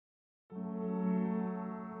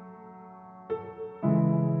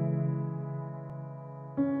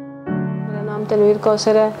नाम तनवीर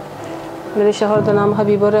कौसर है। मेरे शौहर का नाम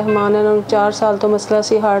हबीब और रहमान है। उन्होंने 4 साल तो मसला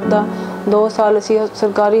सी हार्ट का। 2 साल असी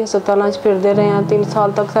सरकारी हस्पतालों फिरते रहे हैं। 3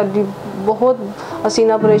 साल तक साडी बहुत असी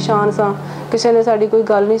ना परेशान सा, किसी ने साडी कोई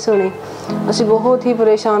गल नहीं सुनी। असी बहुत ही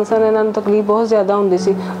परेशान सन। इन्हां नूं तकलीफ बहुत ज़्यादा हुंदी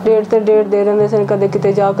सी। डेढ़ ते डेढ़ दे रहिंदे सन, कदे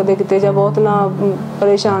किते जा कदे किते जा, बहुत ना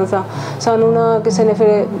परेशान सा। सानू ना किसी ने फिर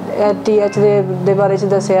TH दे बारे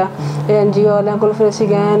च दस्सिया, NGO वालियां कोल। फिर असीं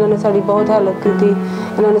गए, इन्हां ने साडी बहुत हेल्प की।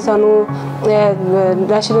 इन्हां ने सानू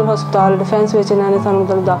नैशनल हस्पताल डिफेंस विच इन्हां ने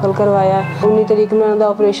सानू दाखिल करवाया। 19 तरीक नूं इन्हां दा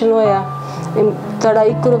ऑपरेशन होया। साढ़ा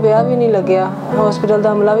 1 रुपया भी नहीं लग्या। हॉस्पिटल का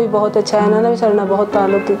अमला भी बहुत अच्छा है, इन्होंने भी साढ़े नाल बहुत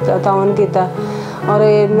तावन किया। और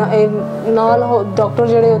नाल डॉक्टर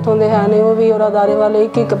जिहड़े उत्थों दे हैं ने, वो भी और अदारे वाले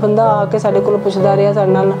एक बंदा आके साडे कोल पुछदा रहा,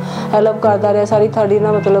 साडे नाल हेल्प करदा रहा सारी। साडी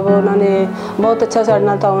ना मतलब उन्होंने बहुत अच्छा साडे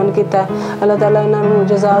नाल तावन किया। अल्लाह ताला इन्हां नूं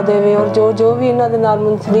जज़ा देवे। और जो भी इन्हां दे नाल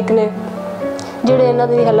मुंसलिक ने, ਜਿਹੜੇ ਇਹਨਾਂ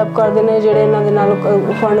ਦੀ ਹੈਲਪ ਕਰਦੇ ਨੇ, ਜਿਹੜੇ ਇਹਨਾਂ ਦੇ ਨਾਲ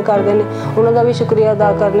ਫੰਡ ਕਰਦੇ ਨੇ, ਉਹਨਾਂ ਦਾ ਵੀ ਸ਼ੁਕਰੀਆ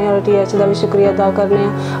ਅਦਾ ਕਰਨੇ ਆ। TH ਦਾ ਵੀ ਸ਼ੁਕਰੀਆ ਅਦਾ ਕਰਨੇ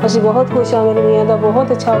ਆ। ਅਸੀਂ ਬਹੁਤ ਖੁਸ਼ ਹਾਂ। ਮੇਰੇ ਮੀਆਂ ਦਾ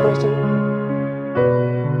ਬਹੁਤ ਅੱਛਾ ਆਪਰੇਸ਼ਨ